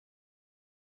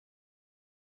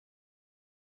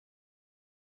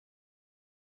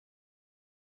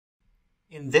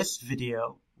In this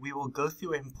video, we will go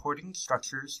through importing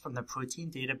structures from the protein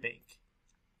data bank,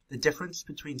 the difference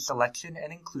between selection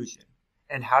and inclusion,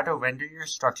 and how to render your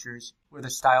structures with a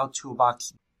style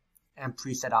toolbox and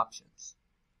preset options.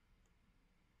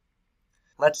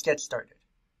 Let's get started.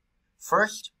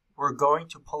 First, we're going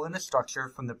to pull in a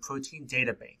structure from the protein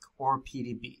data bank, or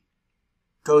PDB.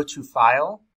 Go to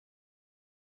File,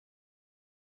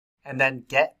 and then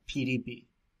Get PDB.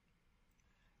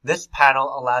 This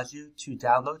panel allows you to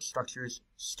download structures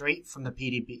straight from the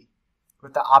PDB,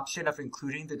 with the option of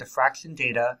including the diffraction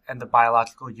data and the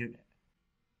biological unit.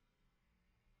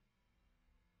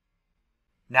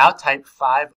 Now type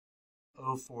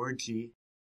 504G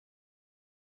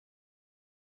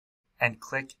and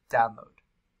click Download.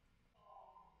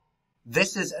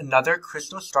 This is another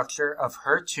crystal structure of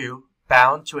HER2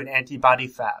 bound to an antibody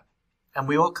Fab, and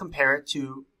we will compare it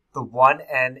to the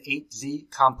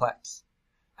 1N8Z complex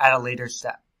at a later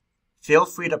step. Feel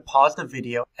free to pause the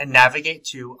video and navigate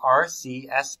to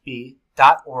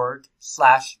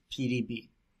rcsb.org/pdb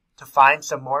to find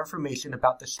some more information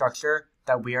about the structure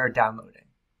that we are downloading.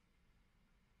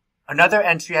 Another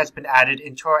entry has been added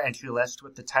into our entry list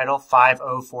with the title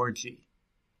 504G.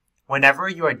 Whenever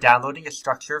you are downloading a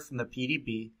structure from the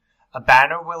PDB, a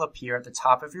banner will appear at the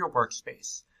top of your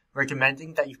workspace,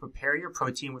 recommending that you prepare your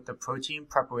protein with the protein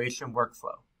preparation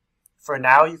workflow. For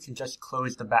now, you can just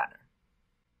close the banner.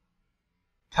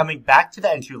 Coming back to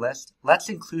the entry list, let's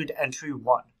include entry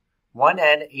 1,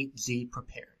 1N8Z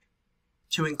prepared.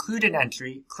 To include an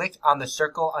entry, click on the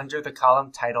circle under the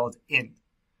column titled In.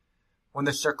 When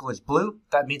the circle is blue,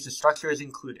 that means the structure is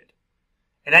included.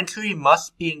 An entry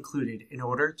must be included in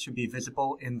order to be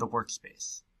visible in the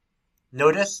workspace.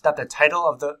 Notice that the title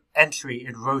of the entry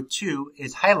in row 2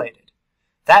 is highlighted.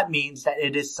 That means that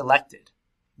it is selected.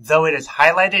 Though it is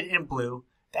highlighted in blue,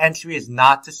 the entry is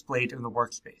not displayed in the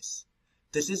workspace.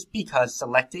 This is because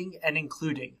selecting and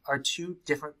including are two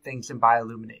different things in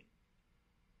BioLuminate.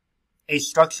 A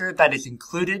structure that is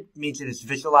included means it is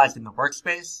visualized in the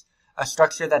workspace. A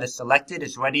structure that is selected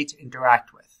is ready to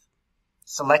interact with.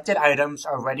 Selected items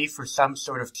are ready for some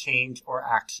sort of change or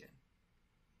action.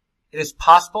 It is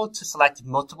possible to select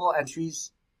multiple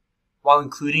entries while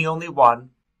including only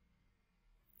one,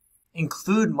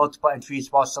 include multiple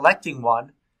entries while selecting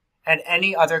one, and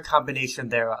any other combination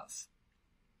thereof.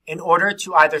 In order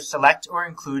to either select or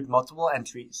include multiple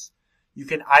entries, you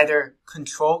can either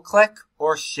Control-click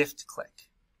or Shift-click.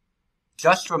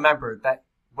 Just remember that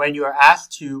when you are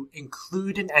asked to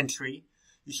include an entry,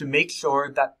 you should make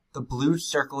sure that the blue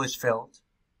circle is filled.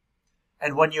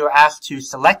 And when you are asked to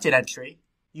select an entry,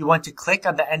 you want to click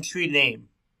on the entry name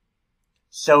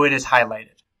so it is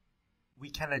highlighted. We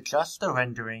can adjust the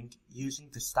rendering using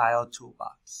the Style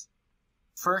toolbox.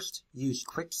 First, use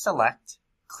Quick Select,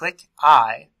 click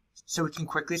I, so we can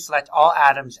quickly select all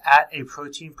atoms at a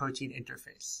protein-protein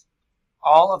interface.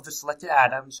 All of the selected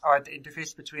atoms are at the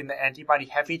interface between the antibody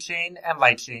heavy chain and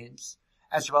light chains,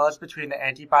 as well as between the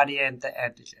antibody and the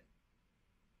antigen.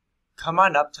 Come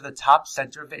on up to the top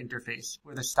center of the interface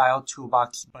where the Style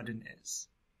toolbox button is.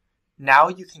 Now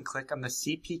you can click on the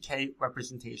CPK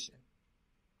representation.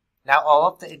 Now all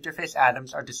of the interface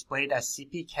atoms are displayed as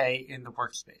CPK in the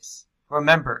workspace.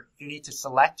 Remember, you need to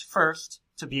select first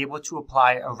to be able to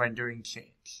apply a rendering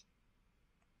change.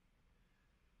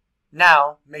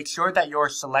 Now, make sure that your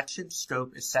selection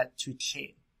scope is set to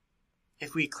chain.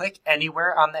 If we click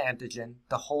anywhere on the antigen,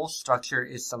 the whole structure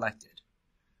is selected.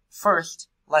 First,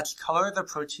 let's color the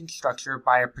protein structure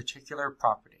by a particular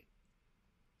property.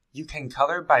 You can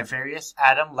color by various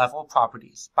atom level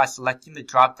properties by selecting the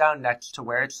drop-down next to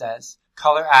where it says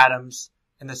Color Atoms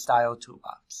in the Style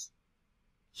toolbox.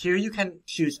 Here you can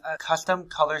choose a custom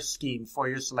color scheme for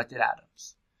your selected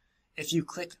atoms. If you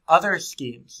click Other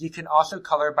Schemes, you can also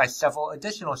color by several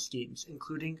additional schemes,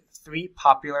 including 3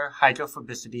 popular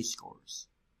hydrophobicity scores.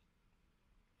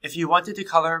 If you wanted to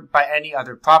color by any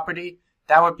other property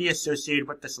that would be associated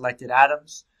with the selected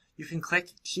atoms, you can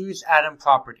click Choose Atom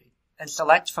Property and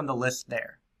select from the list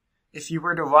there. If you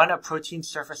were to run a protein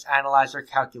surface analyzer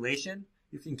calculation,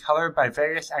 you can color by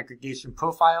various aggregation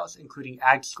profiles, including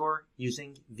AgScore,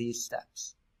 using these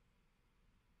steps.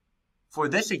 For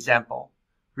this example,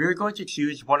 we are going to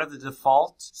choose one of the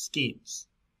default schemes,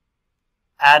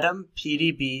 Atom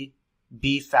PDB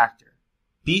B factor.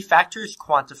 B factors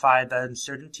quantify the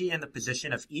uncertainty in the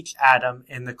position of each atom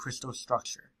in the crystal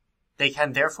structure. They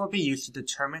can therefore be used to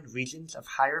determine regions of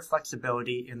higher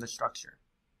flexibility in the structure.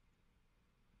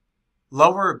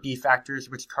 Lower B factors,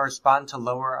 which correspond to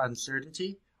lower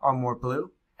uncertainty, are more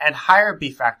blue, and higher B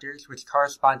factors, which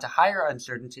correspond to higher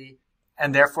uncertainty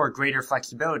and therefore greater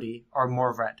flexibility, are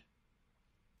more red.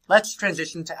 Let's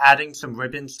transition to adding some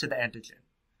ribbons to the antigen.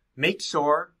 Make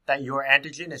sure that your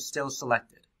antigen is still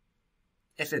selected.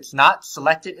 If it's not,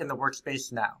 select it in the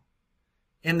workspace now.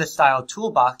 In the Style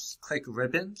toolbox, click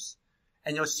Ribbons,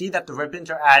 and you'll see that the ribbons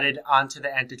are added onto the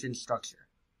antigen structure.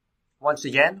 Once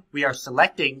again, we are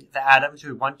selecting the atoms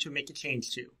we want to make a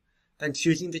change to, then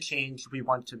choosing the change we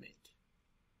want to make.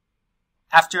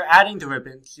 After adding the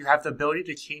ribbons, you have the ability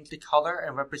to change the color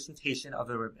and representation of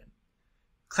the ribbon.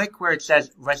 Click where it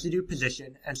says Residue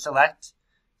Position and select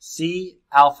C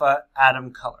Alpha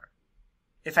Atom Color.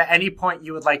 If at any point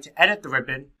you would like to edit the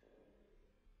ribbon,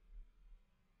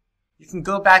 you can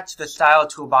go back to the Style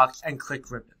toolbox and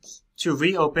click Ribbons to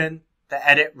reopen the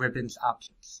Edit Ribbons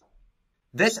options.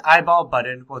 This eyeball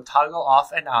button will toggle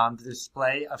off and on the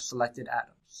display of selected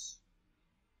atoms.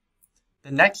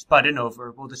 The next button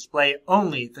over will display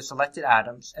only the selected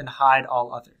atoms and hide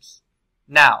all others.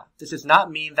 Now, this does not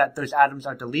mean that those atoms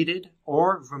are deleted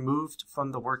or removed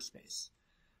from the workspace.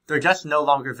 They're just no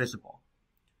longer visible.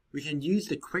 We can use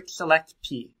the Quick Select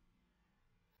P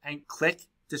and click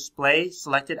Display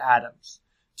Selected Atoms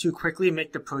to quickly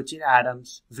make the protein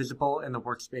atoms visible in the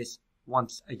workspace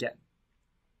once again.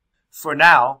 For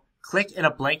now, click in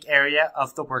a blank area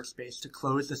of the workspace to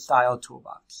close the Style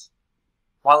toolbox.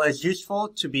 While it's useful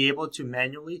to be able to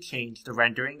manually change the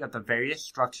rendering of the various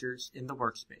structures in the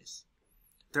workspace,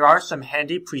 there are some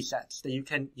handy presets that you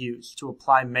can use to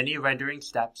apply many rendering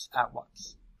steps at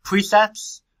once.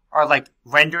 Presets are like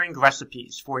rendering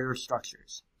recipes for your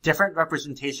structures. Different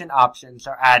representation options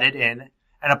are added in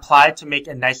and applied to make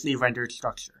a nicely rendered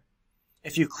structure.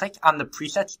 If you click on the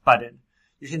Presets button,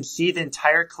 you can see the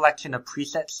entire collection of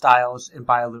preset styles in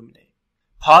BioLuminate.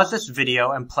 Pause this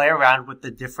video and play around with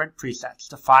the different presets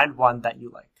to find one that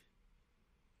you like.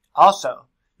 Also,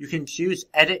 you can choose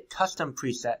Edit Custom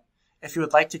Preset if you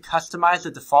would like to customize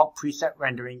the default preset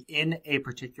rendering in a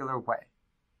particular way.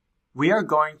 We are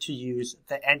going to use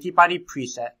the antibody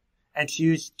preset and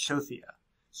choose Chothia,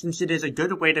 since it is a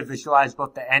good way to visualize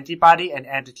both the antibody and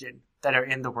antigen that are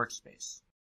in the workspace.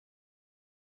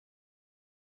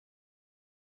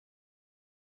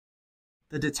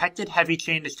 The detected heavy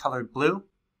chain is colored blue.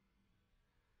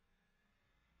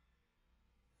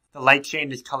 The light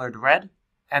chain is colored red,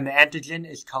 and the antigen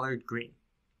is colored green.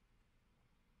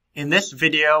 In this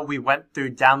video, we went through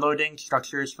downloading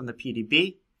structures from the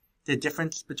PDB, the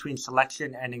difference between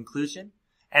selection and inclusion,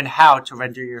 and how to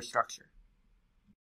render your structure.